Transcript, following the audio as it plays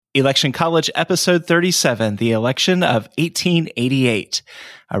Election College, episode 37, the election of 1888.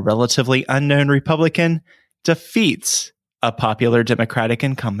 A relatively unknown Republican defeats a popular Democratic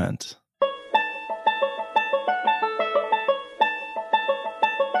incumbent.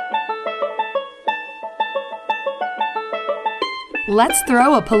 Let's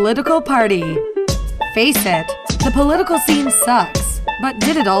throw a political party. Face it, the political scene sucks, but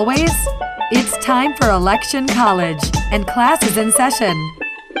did it always? It's time for Election College, and class is in session.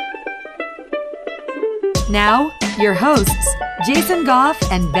 Now, your hosts, Jason Goff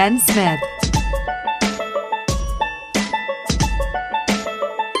and Ben Smith.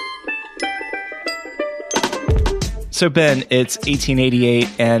 So, Ben, it's 1888,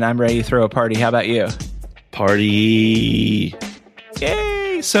 and I'm ready to throw a party. How about you? Party.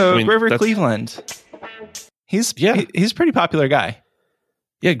 Yay! So, Grover Cleveland. He's a pretty popular guy.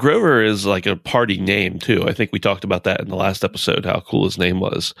 Yeah, Grover is like a party name, too. I think we talked about that in the last episode, how cool his name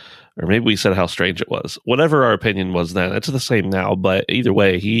was. Or maybe we said how strange it was. Whatever our opinion was then, it's the same now. But either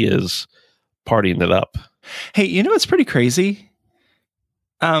way, he is partying it up. Hey, you know what's pretty crazy?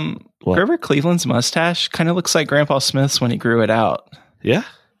 Grover Cleveland's mustache kind of looks like Grandpa Smith's when he grew it out. Yeah?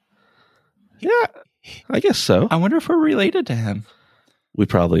 Yeah, I guess so. I wonder if we're related to him. We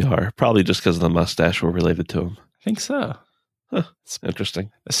probably are. Probably just because of the mustache we're related to him. I think so. Huh, it's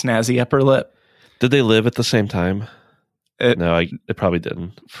interesting. A snazzy upper lip. Did they live at the same time? No, it probably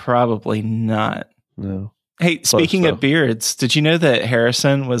didn't. Probably not. No. Hey, speaking of beards, did you know that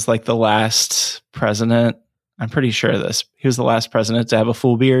Harrison was like the last president? I'm pretty sure of this. He was the last president to have a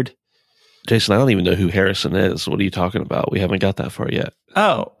full beard. Jason, I don't even know who Harrison is. What are you talking about? We haven't got that far yet.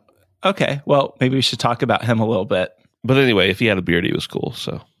 Oh, okay. Well, maybe we should talk about him a little bit. But anyway, if he had a beard, he was cool.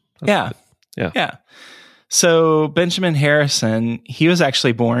 So yeah. So Benjamin Harrison, he was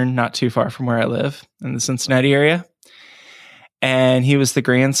actually born not too far from where I live in the Cincinnati area. And he was the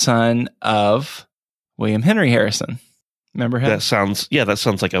grandson of William Henry Harrison. Remember him? That sounds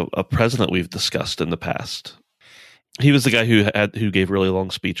like a president we've discussed in the past. He was the guy who gave really long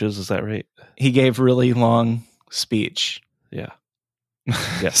speeches. Is that right? He gave really long speech. Yeah.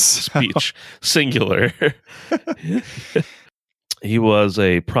 Yes. Speech. Singular. He was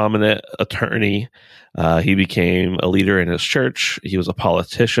a prominent attorney. He became a leader in his church. He was a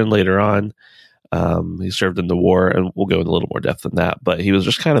politician later on. He served in the war, and we'll go in a little more depth than that. But he was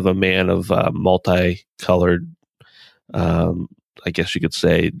just kind of a man of multicolored, I guess you could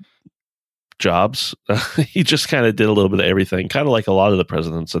say, jobs. He just kind of did a little bit of everything, kind of like a lot of the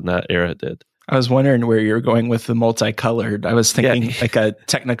presidents in that era did. I was wondering where you were going with the multicolored. I was thinking like a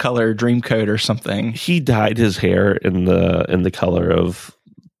Technicolor Dreamcoat or something. He dyed his hair in the color of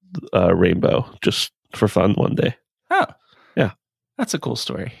rainbow just for fun one day. Oh, yeah, that's a cool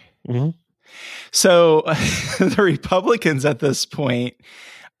story. Mm-hmm. So the Republicans at this point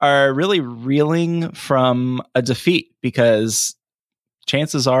are really reeling from a defeat because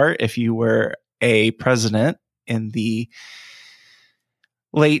chances are, if you were a president in the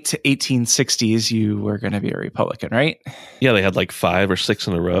late 1860s, you were going to be a Republican, right? Yeah, they had like 5 or 6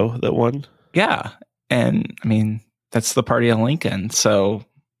 in a row that won. Yeah. And I mean, that's the party of Lincoln. So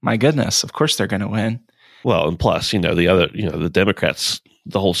my goodness, of course they're going to win. Well, and plus, the Democrats,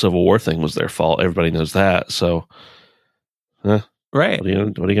 the whole Civil War thing was their fault. Everybody knows that. So, right. What are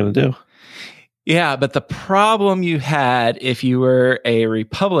you going to do? Yeah, but the problem you had if you were a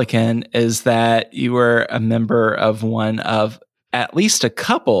Republican is that you were a member of one of at least a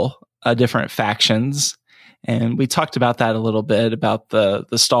couple of different factions. And we talked about that a little bit, about the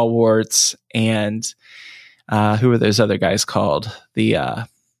stalwarts and who were those other guys called?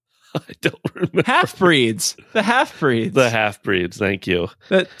 I don't remember. Half-breeds. The half-breeds. The half-breeds, thank you.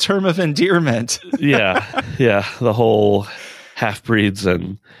 That term of endearment. Yeah. The whole half-breeds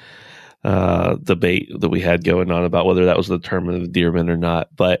and debate that we had going on about whether that was the term of endearment or not.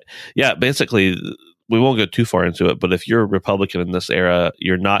 But yeah, basically, we won't go too far into it, but if you're a Republican in this era,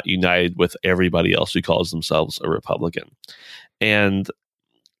 you're not united with everybody else who calls themselves a Republican. And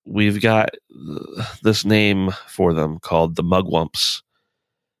we've got this name for them called the Mugwumps.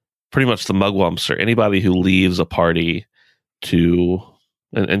 Pretty much the Mugwumps are anybody who leaves a party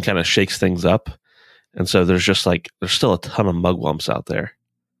and kind of shakes things up. And so there's still a ton of Mugwumps out there.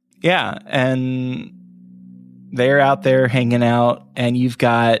 Yeah, and they're out there hanging out, and you've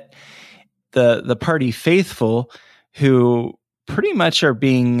got the party faithful who pretty much are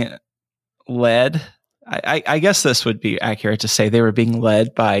being led. I guess this would be accurate to say they were being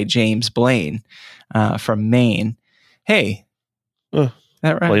led by James Blaine from Maine. Hey, that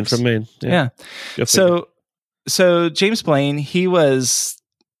right? Blaine from Maine. Yeah. So James Blaine, he was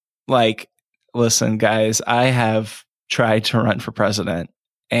like, listen, guys, I have tried to run for president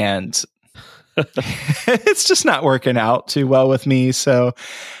and it's just not working out too well with me. So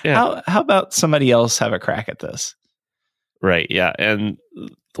how about somebody else have a crack at this? Right. Yeah. And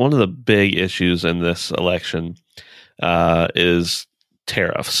one of the big issues in this election is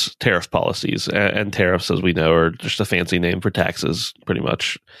tariff policies. And tariffs, as we know, are just a fancy name for taxes, pretty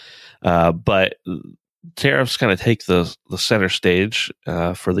much. But tariffs kind of take the center stage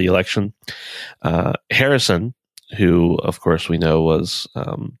for the election. Harrison, who, of course, we know was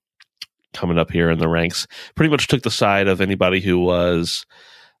coming up here in the ranks, pretty much took the side of anybody who was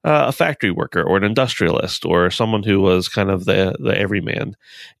a factory worker or an industrialist or someone who was kind of the everyman.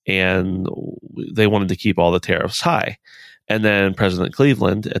 And they wanted to keep all the tariffs high. And then President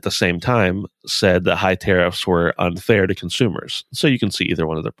Cleveland, at the same time, said that high tariffs were unfair to consumers. So you can see either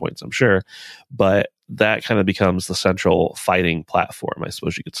one of their points, I'm sure. But that kind of becomes the central fighting platform, I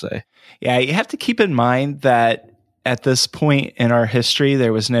suppose you could say. Yeah, you have to keep in mind that at this point in our history,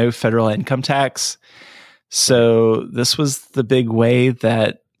 there was no federal income tax. So this was the big way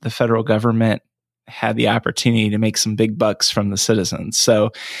that the federal government had the opportunity to make some big bucks from the citizens.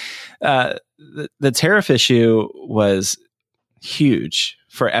 So the tariff issue was huge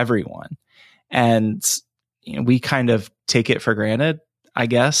for everyone. And we kind of take it for granted, I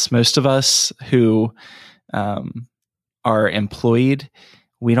guess. Most of us who are employed,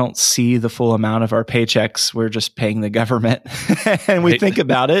 we don't see the full amount of our paychecks. We're just paying the government. And we think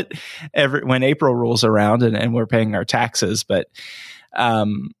about it when April rolls around and we're paying our taxes. But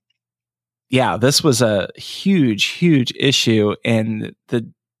this was a huge, huge issue in the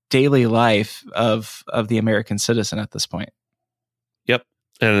daily life of the American citizen at this point. Yep.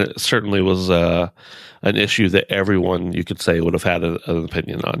 And it certainly was an issue that everyone, you could say, would have had an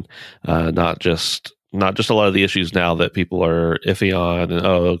opinion on, not just a lot of the issues now that people are iffy on and,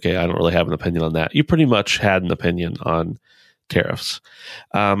 okay, I don't really have an opinion on that. You pretty much had an opinion on tariffs.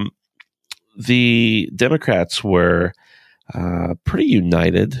 The Democrats were pretty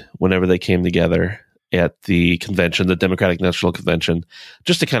united whenever they came together at the convention, the Democratic National Convention,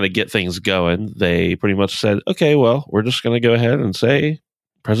 just to kind of get things going. They pretty much said, okay, well, we're just going to go ahead and say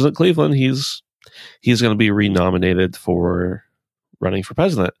President Cleveland, he's going to be renominated for running for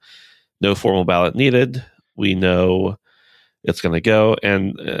president. No formal ballot needed. We know it's going to go.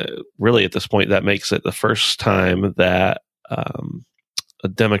 And really, at this point, that makes it the first time that a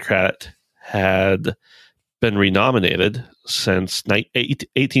Democrat had been renominated since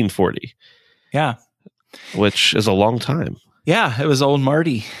 1840. Yeah. Which is a long time. Yeah, it was old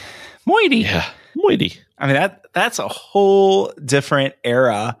Marty. Moiety. Yeah, Moiety. I mean, that's a whole different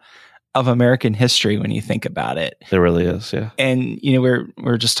era of American history when you think about it. It really is, yeah. And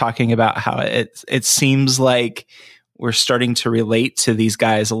we're just talking about how it seems like we're starting to relate to these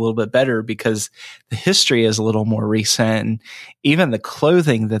guys a little bit better because the history is a little more recent. And even the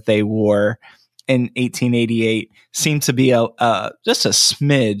clothing that they wore in 1888 seemed to be just a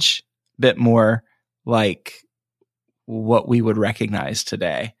smidge bit more like what we would recognize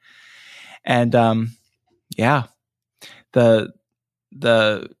today. And the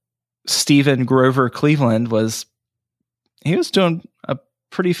Stephen Grover Cleveland was doing a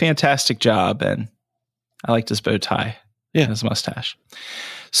pretty fantastic job, and I liked his bow tie and his mustache.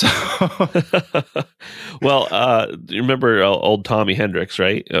 So, well, you remember old Tommy Hendricks,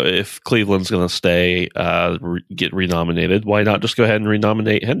 right? If Cleveland's going to stay, get renominated, why not just go ahead and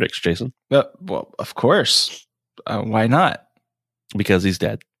renominate Hendricks, Jason? Well, of course. Why not? Because he's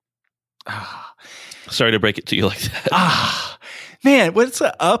dead. Sorry to break it to you like that. Man, what's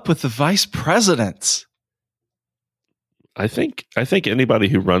up with the vice presidents? I think anybody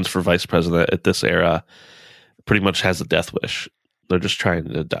who runs for vice president at this era pretty much has a death wish. They're just trying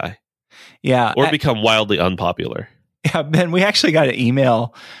to die. Yeah. Or become wildly unpopular. Yeah, Ben, we actually got an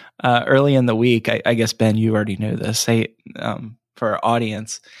email early in the week. I guess, Ben, you already know this. Hey, for our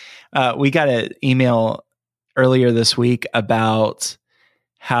audience, we got an email earlier this week about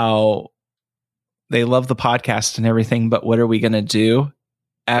how they love the podcast and everything, but what are we going to do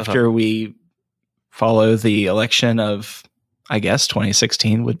after we follow the election of, I guess,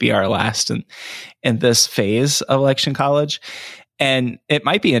 2016 would be our last in this phase of Election College. And it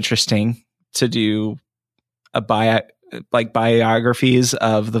might be interesting to do biographies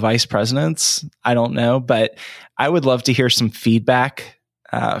of the vice presidents. I don't know, but I would love to hear some feedback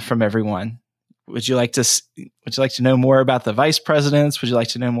from everyone. Would you like to know more about the vice presidents? Would you like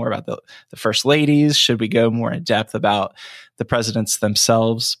to know more about the first ladies? Should we go more in depth about the presidents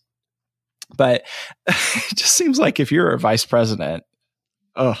themselves? But it just seems like if you're a vice president,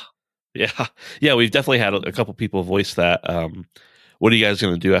 yeah, we've definitely had a couple people voice that. What are you guys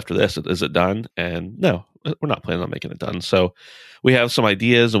going to do after this? Is it done? And no, we're not planning on making it done. So we have some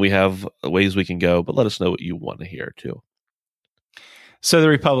ideas and we have ways we can go, but let us know what you want to hear too. So the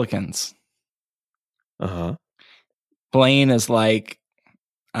Republicans. Blaine is like,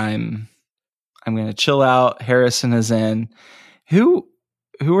 I'm going to chill out. Harrison is in. Who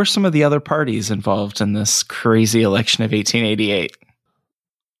are some of the other parties involved in this crazy election of 1888?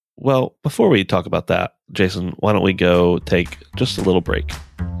 Well, before we talk about that, Jason, why don't we go take just a little break?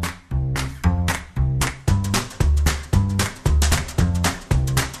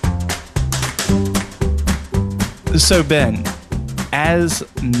 So, Ben, as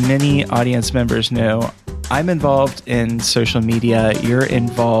many audience members know, I'm involved in social media. You're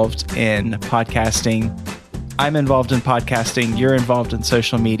involved in podcasting. I'm involved in podcasting. You're involved in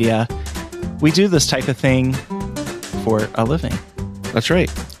social media. We do this type of thing for a living. That's right.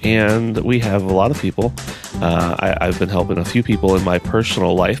 And we have a lot of people. I've been helping a few people in my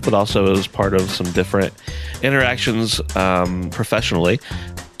personal life, but also as part of some different interactions professionally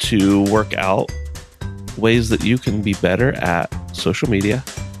to work out ways that you can be better at social media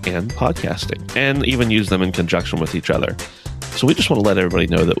and podcasting, and even use them in conjunction with each other. So we just want to let everybody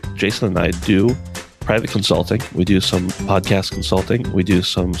know that Jason and I do private consulting. We do some podcast consulting. We do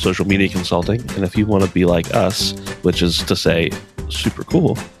some social media consulting. And if you want to be like us, which is to say super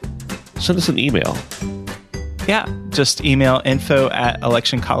cool, send us an email. Yeah, just email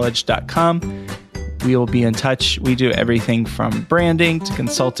info@electioncollege.com. We will be in touch. We do everything from branding to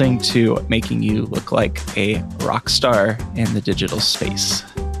consulting to making you look like a rock star in the digital space.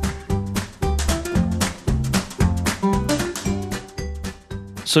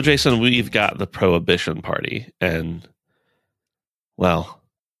 So, Jason, we've got the Prohibition Party, and, well,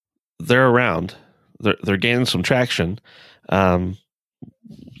 they're around. They're gaining some traction.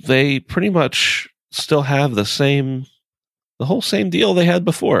 They pretty much still have the whole same deal they had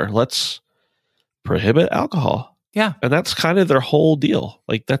before. Let's prohibit alcohol. Yeah. And that's kind of their whole deal.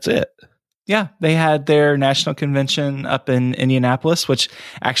 Like, that's it. Yeah. They had their national convention up in Indianapolis, which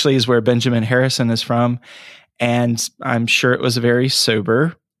actually is where Benjamin Harrison is from. And I'm sure it was a very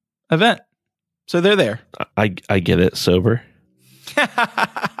sober event. So they're there. I get it. Sober.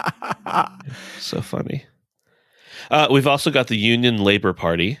 So funny. We've also got the Union Labor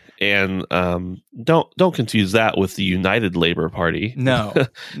Party, and don't confuse that with the United Labor Party. No.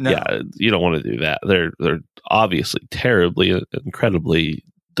 Yeah, you don't want to do that. They're obviously terribly, incredibly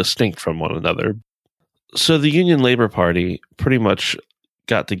distinct from one another. So the Union Labor Party pretty much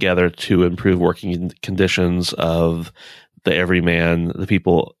got together to improve working conditions of the everyman, the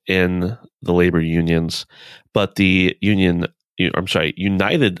people in the labor unions, but the United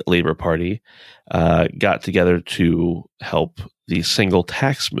Labor Party got together to help the single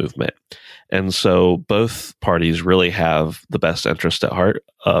tax movement. And so both parties really have the best interest at heart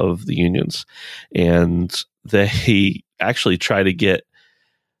of the unions. And they actually try to get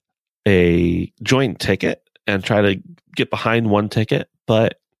a joint ticket and try to get behind one ticket,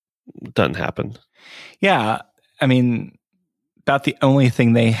 but it doesn't happen. Yeah. I mean, about the only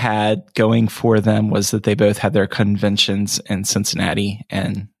thing they had going for them was that they both had their conventions in Cincinnati,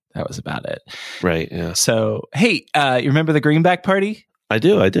 and that was about it. Right. Yeah. So, hey, you remember the Greenback Party? I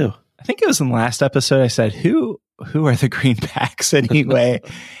do. I think it was in the last episode I said, who are the Greenbacks anyway?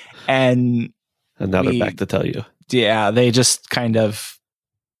 and now they're back to tell you. Yeah, they just kind of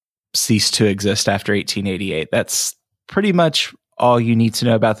ceased to exist after 1888. That's pretty much all you need to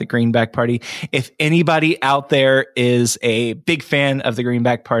know about the Greenback Party. If anybody out there is a big fan of the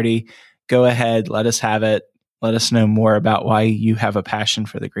Greenback Party, go ahead, let us have it. Let us know more about why you have a passion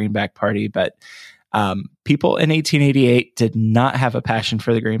for the Greenback Party. But people in 1888 did not have a passion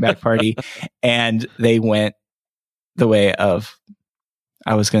for the Greenback Party, and they went the way of,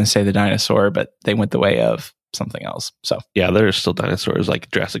 I was going to say the dinosaur, but they went the way of something else. So yeah, there's still dinosaurs like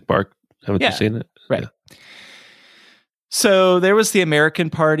Jurassic Park. Haven't you seen it? Right. Yeah. So there was the American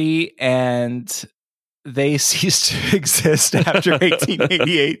Party, and they ceased to exist after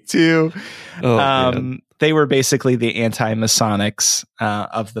 1888 too. They were basically the anti-Masonics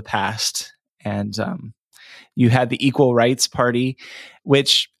of the past. And you had the Equal Rights Party,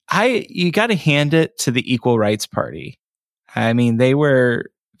 which you got to hand it to the Equal Rights Party. I mean, they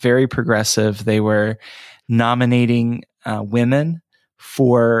were very progressive. They were nominating women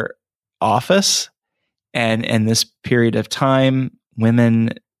for office. And in this period of time, women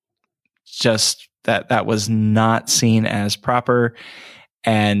just that was not seen as proper.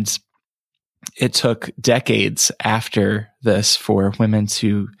 And it took decades after this for women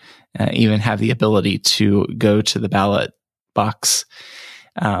to even have the ability to go to the ballot box.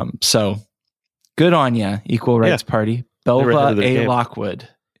 So good on you, Equal Rights Party. Belva A. Lockwood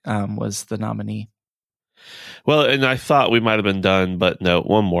was the nominee. Well, and I thought we might have been done, but no,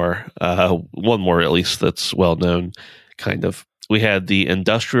 one more at least that's well known, kind of. We had the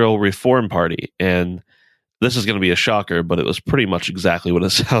Industrial Reform Party, and this is going to be a shocker, but it was pretty much exactly what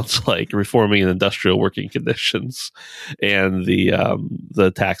it sounds like: reforming industrial working conditions and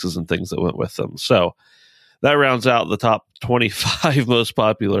the taxes and things that went with them. So that rounds out the top 25 most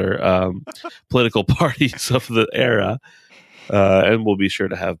popular political parties of the era. And we'll be sure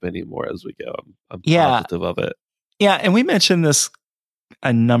to have many more as we go. I'm positive of it. Yeah, and we mentioned this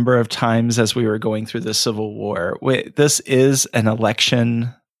a number of times as we were going through the Civil War. This is an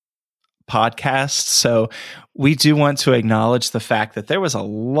election podcast, so we do want to acknowledge the fact that there was a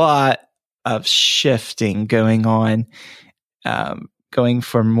lot of shifting going on, going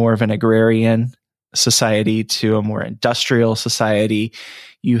from more of an agrarian society to a more industrial society.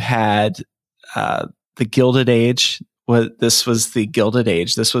 You had the Gilded Age. This was the Gilded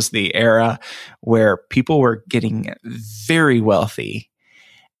Age. This was the era where people were getting very wealthy,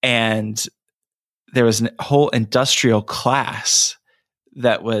 and there was a whole industrial class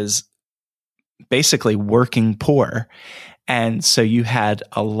that was basically working poor. And so you had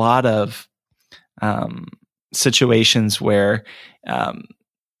a lot of situations where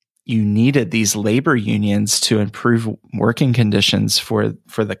you needed these labor unions to improve working conditions for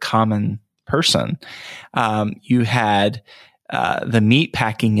the common person. You had the meat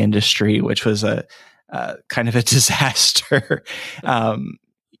packing industry, which was a kind of a disaster.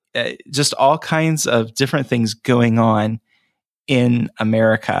 Just all kinds of different things going on in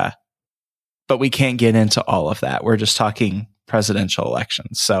America, but we can't get into all of that. We're just talking presidential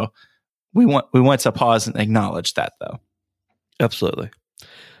elections. So we want to pause and acknowledge that, though. Absolutely.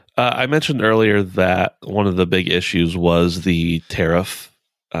 I mentioned earlier that one of the big issues was the tariff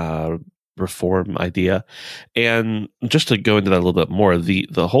reform idea. And just to go into that a little bit more,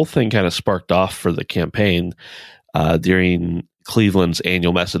 the whole thing kind of sparked off for the campaign during Cleveland's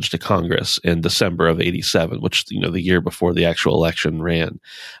annual message to Congress in December of '87, which, the year before the actual election ran.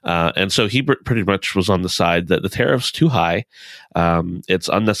 And so he pretty much was on the side that the tariff's too high. It's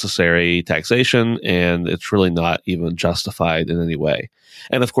unnecessary taxation, and it's really not even justified in any way.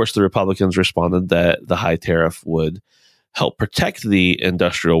 And of course, the Republicans responded that the high tariff would help protect the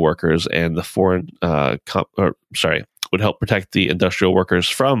industrial workers and the would help protect the industrial workers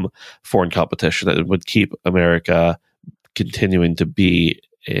from foreign competition. It would keep America continuing to be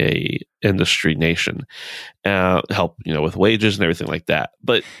a industry nation, help, with wages and everything like that.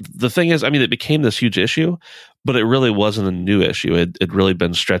 But the thing is, it became this huge issue, but it really wasn't a new issue. It'd really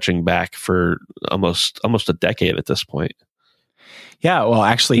been stretching back for almost a decade at this point. Yeah, well,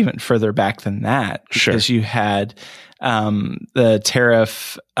 actually, even further back than that, because you had the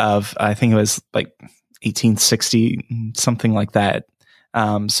tariff of, I think it was like 1860, something like that.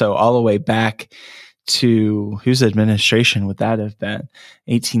 So all the way back to whose administration would that have been?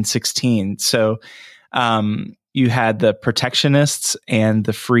 1816. So you had the protectionists and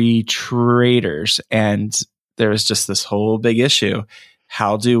the free traders, and there was just this whole big issue.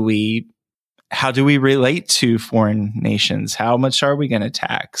 How do we relate to foreign nations? How much are we going to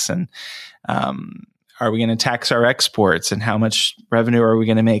tax? And are we going to tax our exports? And how much revenue are we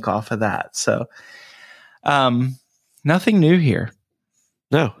going to make off of that? So nothing new here.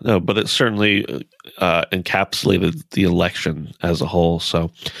 No, but it certainly encapsulated the election as a whole, so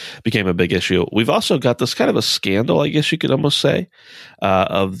became a big issue. We've also got this kind of a scandal, I guess you could almost say,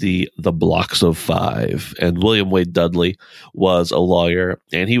 of the blocks of five. And William Wade Dudley was a lawyer,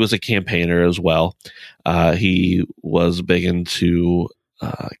 and he was a campaigner as well. He was big into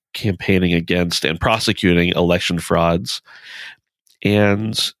campaigning against and prosecuting election frauds.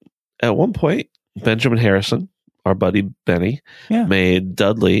 And at one point, Benjamin Harrison, our buddy Benny, made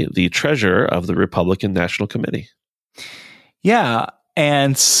Dudley the treasurer of the Republican National Committee. Yeah.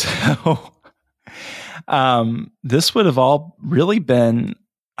 And so this would have all really been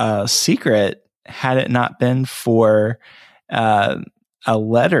a secret had it not been for a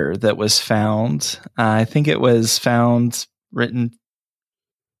letter that was found. I think it was found written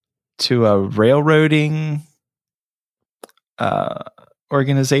to a railroading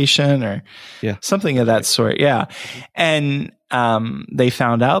organization or something of that sort. Yeah. And they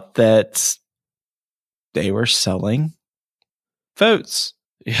found out that they were selling votes.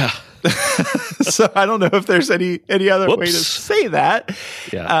 Yeah. So I don't know if there's any other way to say that.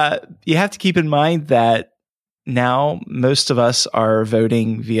 Yeah. You have to keep in mind that now most of us are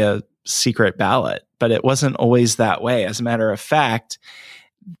voting via secret ballot, but it wasn't always that way. As a matter of fact,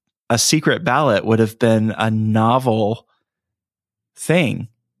 a secret ballot would have been a novel thing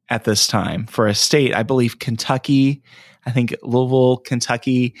at this time for a state. I believe Kentucky I think Louisville,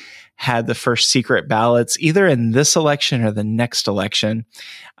 Kentucky had the first secret ballots either in this election or the next election.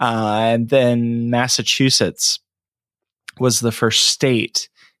 And then Massachusetts was the first state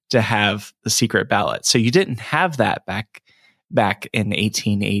to have the secret ballot. So you didn't have that back in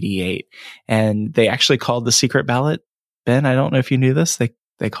 1888. And they actually called the secret ballot, Ben, I don't know if you knew this,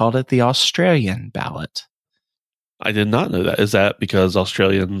 they called it the Australian ballot. I did not know that. Is that because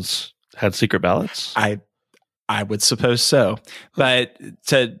Australians had secret ballots? I would suppose so. But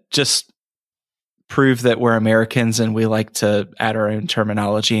to just prove that we're Americans and we like to add our own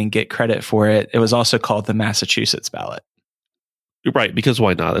terminology and get credit for it, it was also called the Massachusetts ballot. Right, because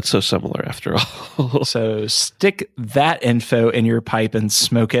why not? It's so similar after all. So stick that info in your pipe and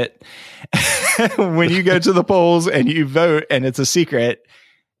smoke it. When you go to the polls and you vote and it's a secret,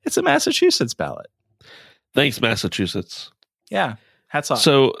 it's a Massachusetts ballot. Thanks, Massachusetts. Yeah, hats off.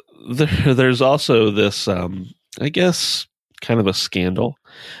 So there's also this, I guess, kind of a scandal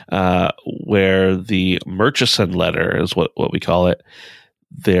where the Murchison letter is what we call it.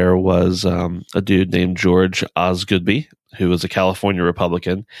 There was a dude named George Osgoodby, who was a California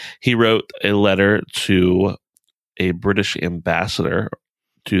Republican. He wrote a letter to a British ambassador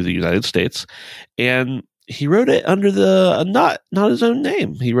to the United States, and he wrote it under the not his own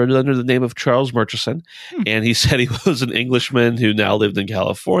name. He wrote it under the name of Charles Murchison, and he said he was an Englishman who now lived in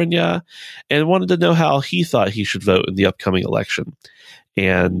California and wanted to know how he thought he should vote in the upcoming election.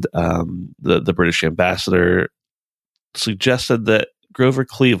 And the British ambassador suggested that Grover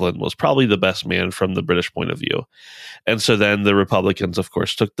Cleveland was probably the best man from the British point of view. And so then the Republicans, of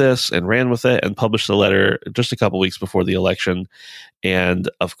course, took this and ran with it and published the letter just a couple weeks before the election. And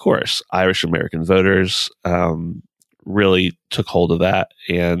of course, Irish American voters really took hold of that.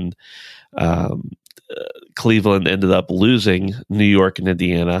 And Cleveland ended up losing New York and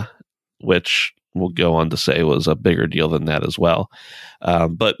Indiana, which we'll go on to say was a bigger deal than that as well.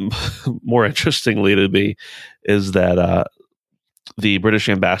 But more interestingly to me is that the British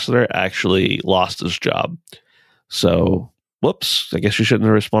ambassador actually lost his job. So, whoops, I guess you shouldn't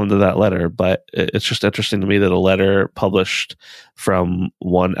have responded to that letter. But it's just interesting to me that a letter published from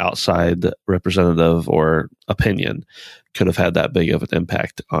one outside representative or opinion could have had that big of an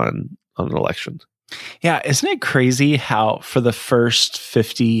impact on an election. Yeah, isn't it crazy how for the first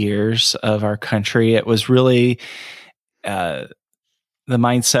 50 years of our country, it was really the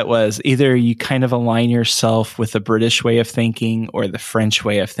mindset was either you kind of align yourself with the British way of thinking or the French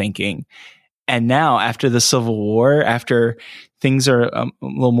way of thinking. And now after the Civil War, after things are a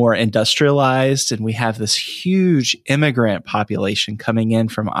little more industrialized and we have this huge immigrant population coming in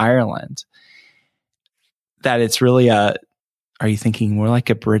from Ireland, that it's really are you thinking more like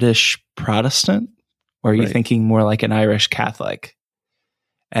a British Protestant or are you thinking more like an Irish Catholic?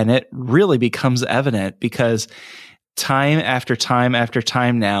 And it really becomes evident because time after time after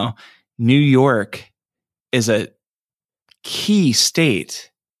time now, New York is a key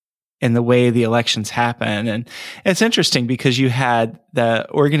state in the way the elections happen. And it's interesting because you had the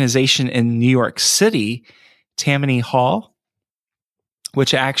organization in New York City, Tammany Hall,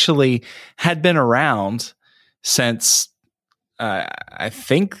 which actually had been around since, I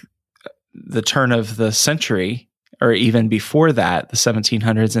think, the turn of the century, or even before that, the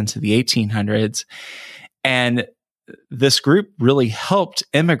 1700s into the 1800s. And this group really helped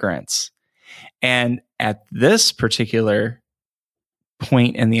immigrants. And at this particular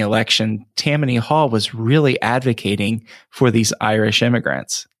point in the election, Tammany Hall was really advocating for these Irish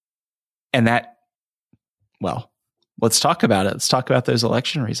immigrants. And that, well, let's talk about it. Let's talk about those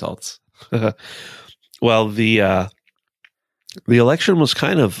election results. Well, the election was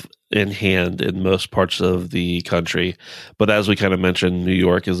kind of in hand in most parts of the country. But as we kind of mentioned, New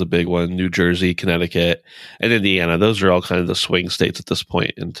York is a big one, New Jersey, Connecticut, and Indiana. Those are all kind of the swing states at this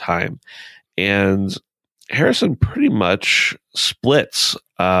point in time. And Harrison pretty much splits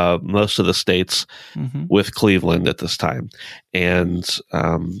most of the states with Cleveland at this time. And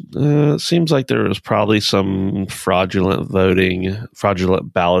it seems like there was probably some fraudulent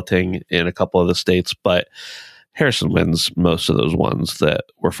balloting in a couple of the states, but Harrison wins most of those ones that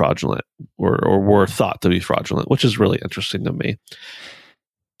were fraudulent or were thought to be fraudulent, which is really interesting to me.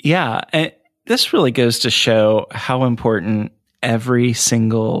 Yeah. And this really goes to show how important every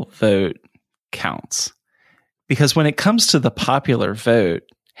single vote counts. Because when it comes to the popular vote,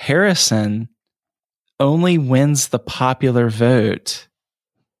 Harrison only wins the popular vote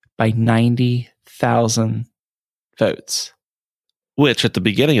by 90,000 votes. Which at the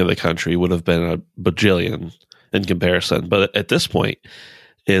beginning of the country would have been a bajillion in comparison, but at this point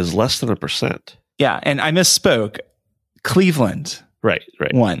is less than 1%. Yeah, and I misspoke. Cleveland right.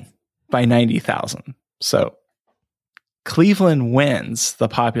 won by 90,000. So Cleveland wins the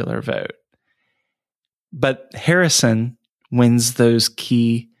popular vote, but Harrison wins those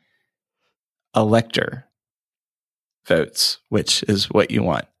key elector votes, which is what you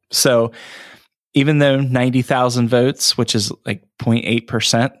want. So even though 90,000 votes, which is like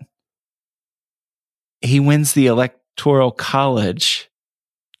 0.8%, he wins the Electoral College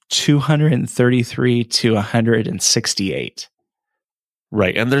 233 to 168.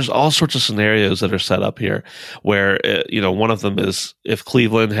 Right. And there's all sorts of scenarios that are set up here where, one of them is if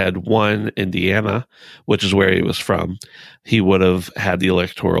Cleveland had won Indiana, which is where he was from, he would have had the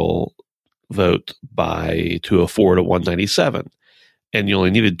electoral vote by 204 to 197. And you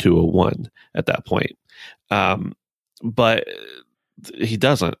only needed 201 at that point. But he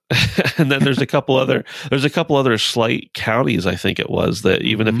doesn't. And then there's a couple other slight counties, I think it was, that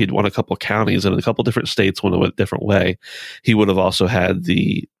even if he'd won a couple counties and a couple different states went a different way, he would have also had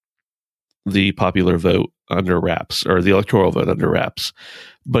the popular vote under wraps, or the electoral vote under wraps,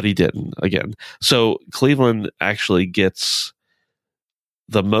 but he didn't again. So Cleveland actually gets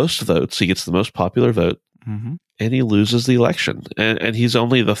the most votes. He gets the most popular vote, and he loses the election. And he's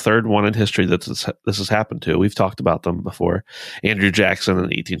only the third one in history that this has happened to. We've talked about them before. Andrew Jackson in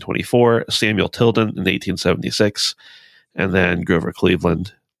 1824, Samuel Tilden in 1876, and then Grover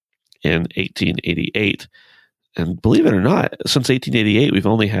Cleveland in 1888. And believe it or not, since 1888, we've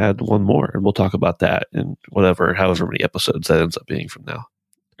only had one more. And we'll talk about that in however many episodes that ends up being from now.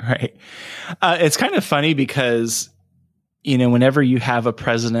 Right. It's kind of funny because, whenever you have a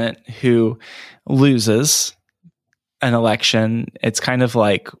president who loses an election, it's kind of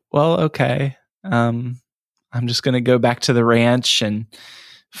like, well, okay, I'm just going to go back to the ranch and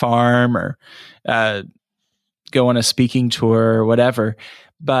farm or go on a speaking tour or whatever.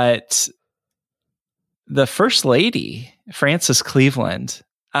 But the First Lady, Frances Cleveland,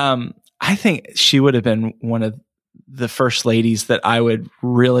 I think she would have been one of the first ladies that I would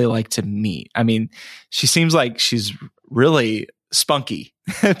really like to meet. I mean, she seems like she's really spunky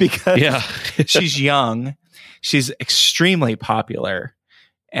because she's young. She's extremely popular,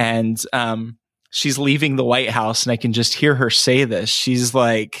 and she's leaving the White House, and I can just hear her say this. She's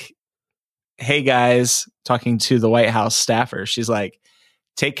like, hey guys, talking to the White House staffer. She's like,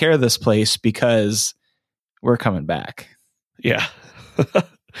 take care of this place because we're coming back. Yeah.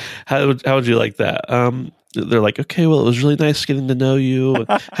 How would you like that? They're like, okay, well, it was really nice getting to know you.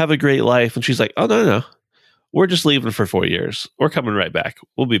 Have a great life. And she's like, oh, no. We're just leaving for 4 years. We're coming right back.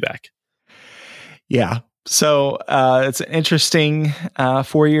 We'll be back. Yeah. So it's an interesting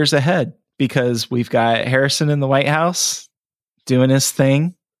 4 years ahead because we've got Harrison in the White House doing his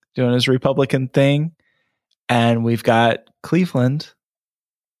thing, doing his Republican thing. And we've got Cleveland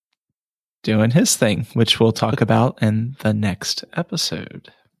doing his thing, which we'll talk about in the next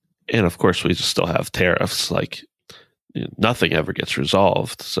episode. And of course, we just still have tariffs. Like, nothing ever gets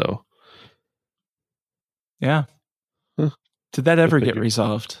resolved. So, yeah. Did that ever get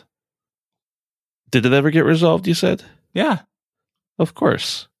resolved? Did it ever get resolved, you said? Yeah. Of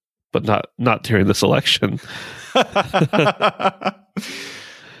course. But not during this election.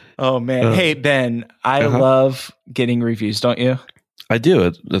 Oh, man. Hey, Ben, I love getting reviews, don't you? I do.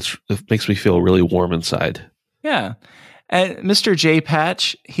 It makes me feel really warm inside. Yeah. And Mr. J.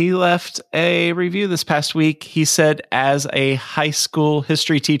 Patch, he left a review this past week. He said, as a high school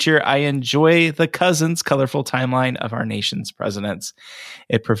history teacher, I enjoy the Cousins colorful timeline of our nation's presidents.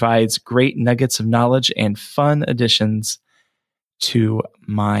 It provides great nuggets of knowledge and fun additions to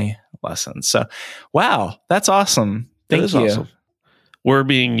my lessons. So, wow, that's awesome. Thank you. Awesome. We're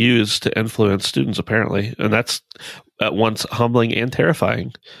being used to influence students, apparently. And that's at once humbling and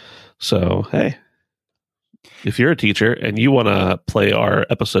terrifying. So, hey. If you're a teacher and you want to play our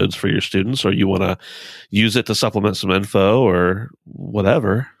episodes for your students, or you want to use it to supplement some info or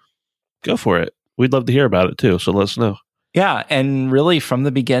whatever, go for it. We'd love to hear about it too. So let us know. Yeah. And really from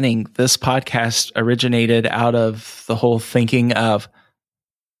the beginning, this podcast originated out of the whole thinking of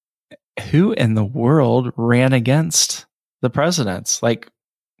who in the world ran against the presidents? Like,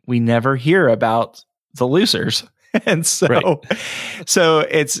 we never hear about the losers. And so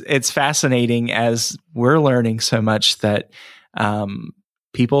it's fascinating as we're learning so much that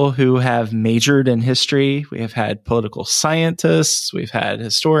people who have majored in history, we have had political scientists, we've had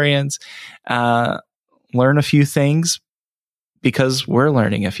historians, learn a few things because we're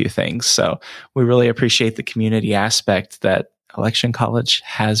learning a few things. So we really appreciate the community aspect that Election College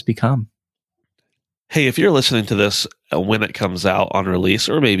has become. Hey, if you're listening to this when it comes out on release,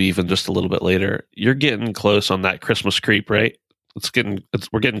 or maybe even just a little bit later, you're getting close on that Christmas creep, right?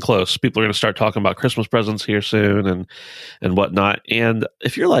 we're getting close. People are going to start talking about Christmas presents here soon and whatnot. And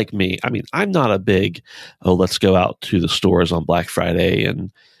if you're like me, I mean, I'm not a big, let's go out to the stores on Black Friday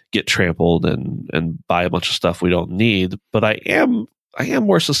and get trampled and buy a bunch of stuff we don't need. But I am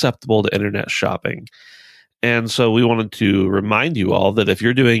more susceptible to internet shopping. And so we wanted to remind you all that if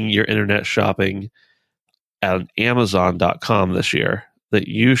you're doing your internet shopping at Amazon.com this year, that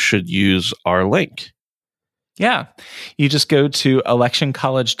you should use our link. Yeah. You just go to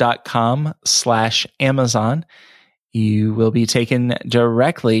electioncollege.com/Amazon. You will be taken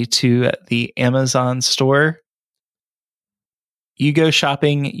directly to the Amazon store. You go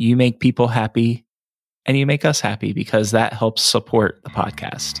shopping, you make people happy, and you make us happy because that helps support the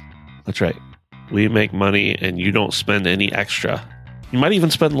podcast. That's right. We make money and you don't spend any extra. You might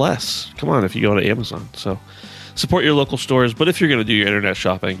even spend less. Come on, if you go to Amazon. So support your local stores. But if you're going to do your internet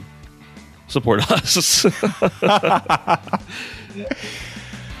shopping, support us.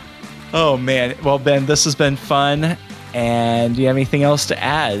 Oh, man. Well, Ben, this has been fun. And do you have anything else to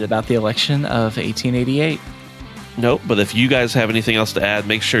add about the election of 1888? Nope. But if you guys have anything else to add,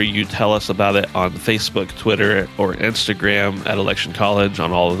 make sure you tell us about it on Facebook, Twitter, or Instagram at Election College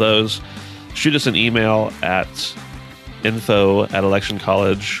on all of those. Shoot us an email at info@Election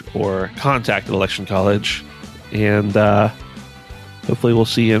College or contact@Election College. And hopefully we'll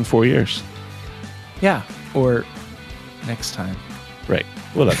see you in 4 years. Yeah, or next time. Right.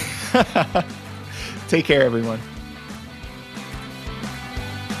 Whatever. Take care, everyone.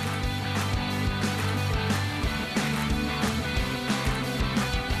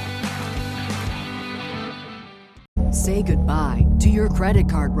 Say goodbye to your credit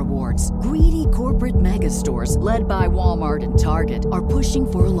card rewards. Greedy corporate mega stores, led by Walmart and Target, are pushing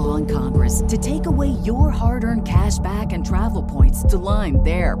for a law in Congress to take away your hard-earned cash back and travel points to line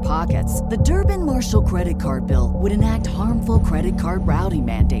their pockets. The Durbin-Marshall credit card bill would enact harmful credit card routing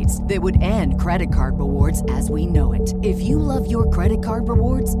mandates that would end credit card rewards as we know it. If you love your credit card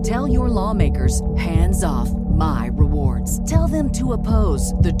rewards, tell your lawmakers, hands off my rewards. Tell them to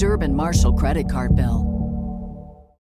oppose the Durbin-Marshall credit card bill.